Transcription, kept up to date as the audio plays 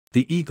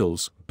The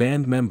Eagles,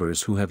 band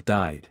members who have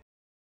died.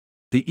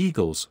 The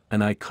Eagles, an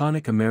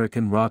iconic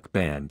American rock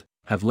band,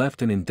 have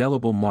left an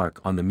indelible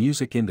mark on the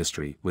music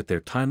industry with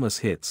their timeless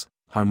hits,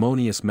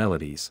 harmonious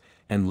melodies,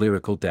 and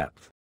lyrical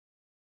depth.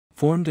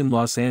 Formed in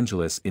Los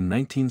Angeles in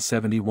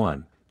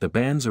 1971, the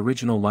band's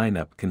original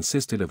lineup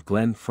consisted of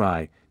Glenn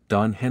Frey,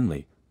 Don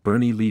Henley,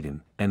 Bernie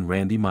Leadon, and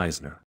Randy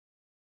Meisner.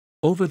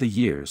 Over the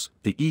years,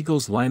 the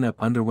Eagles' lineup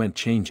underwent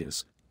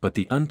changes, but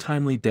the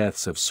untimely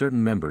deaths of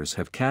certain members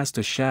have cast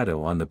a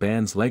shadow on the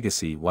band's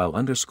legacy while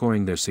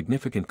underscoring their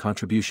significant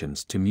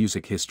contributions to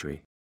music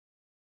history.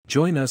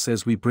 Join us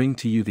as we bring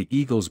to you the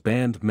Eagles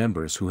band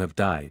members who have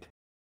died.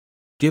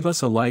 Give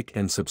us a like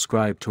and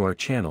subscribe to our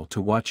channel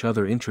to watch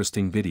other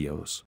interesting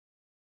videos.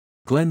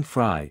 Glenn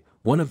Frey,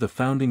 one of the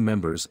founding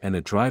members and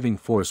a driving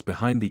force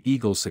behind the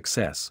Eagles'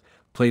 success,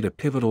 played a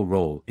pivotal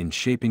role in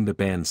shaping the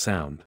band's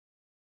sound.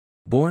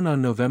 Born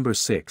on November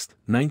 6,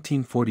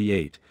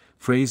 1948,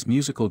 Frey's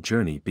musical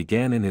journey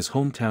began in his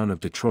hometown of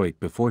Detroit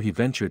before he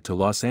ventured to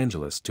Los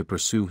Angeles to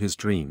pursue his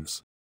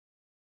dreams.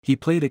 He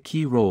played a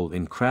key role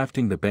in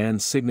crafting the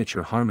band's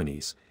signature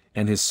harmonies,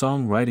 and his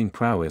songwriting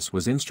prowess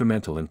was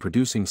instrumental in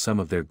producing some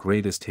of their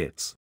greatest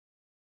hits.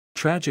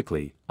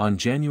 Tragically, on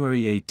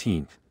January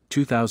 18,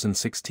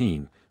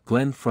 2016,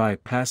 Glenn Frey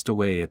passed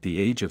away at the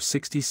age of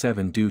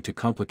 67 due to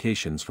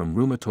complications from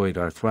rheumatoid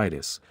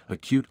arthritis,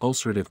 acute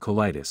ulcerative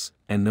colitis,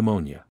 and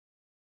pneumonia.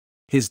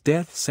 His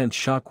death sent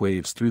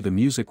shockwaves through the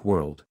music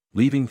world,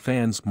 leaving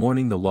fans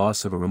mourning the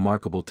loss of a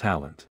remarkable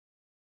talent.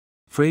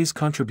 Frey's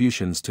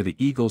contributions to the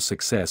Eagles'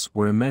 success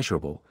were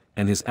immeasurable,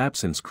 and his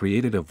absence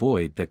created a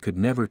void that could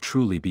never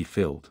truly be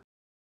filled.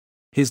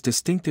 His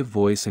distinctive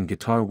voice and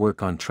guitar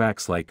work on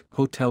tracks like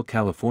Hotel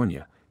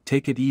California,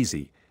 Take It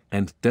Easy,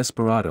 and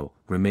Desperado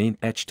remain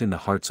etched in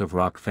the hearts of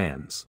rock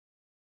fans.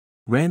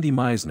 Randy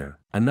Meisner,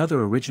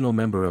 another original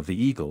member of the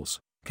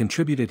Eagles,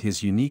 contributed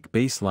his unique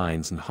bass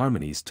lines and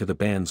harmonies to the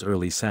band's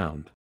early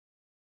sound.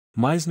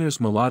 Meisner's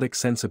melodic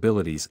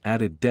sensibilities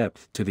added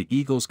depth to the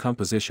Eagles'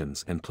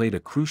 compositions and played a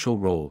crucial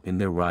role in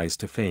their rise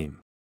to fame.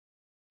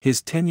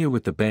 His tenure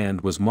with the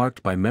band was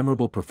marked by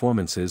memorable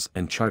performances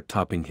and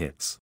chart-topping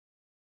hits.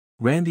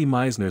 Randy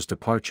Meisner's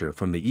departure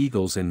from the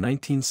Eagles in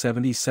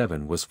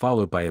 1977 was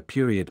followed by a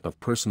period of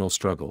personal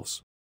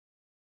struggles.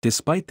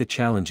 Despite the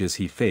challenges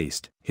he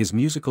faced, his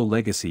musical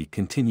legacy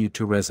continued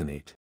to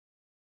resonate.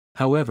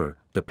 However,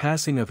 the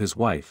passing of his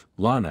wife,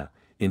 Lana,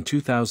 in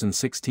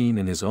 2016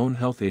 and his own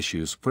health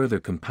issues further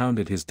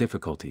compounded his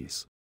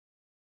difficulties.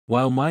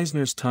 While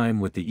Meisner's time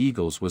with the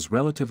Eagles was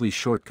relatively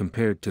short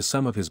compared to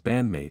some of his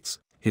bandmates,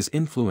 his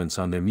influence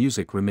on their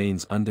music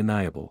remains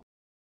undeniable.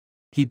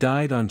 He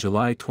died on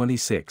July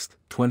 26,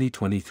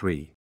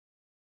 2023.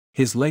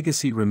 His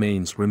legacy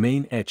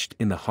remain etched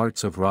in the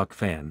hearts of rock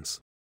fans.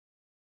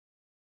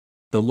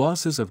 The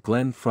losses of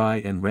Glenn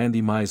Frey and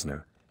Randy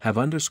Meisner have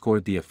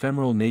underscored the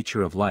ephemeral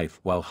nature of life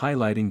while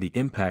highlighting the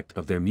impact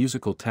of their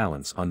musical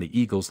talents on the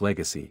Eagles'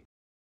 legacy.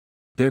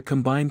 Their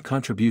combined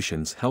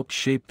contributions helped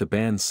shape the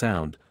band's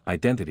sound,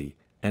 identity,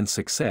 and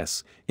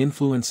success,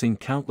 influencing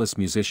countless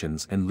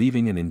musicians and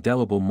leaving an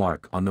indelible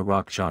mark on the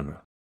rock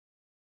genre.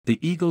 The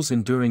Eagles'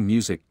 enduring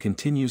music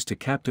continues to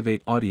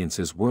captivate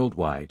audiences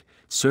worldwide,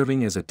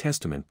 serving as a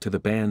testament to the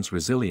band's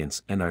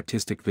resilience and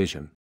artistic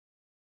vision.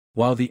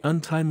 While the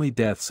untimely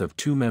deaths of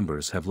two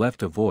members have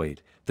left a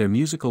void, their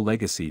musical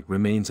legacy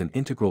remains an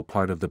integral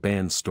part of the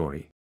band's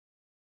story.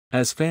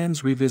 As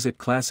fans revisit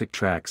classic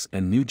tracks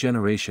and new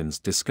generations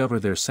discover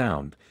their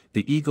sound,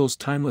 the Eagles'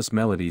 timeless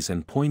melodies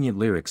and poignant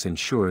lyrics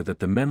ensure that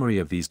the memory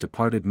of these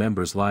departed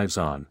members lives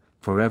on,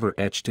 forever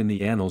etched in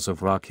the annals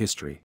of rock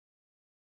history.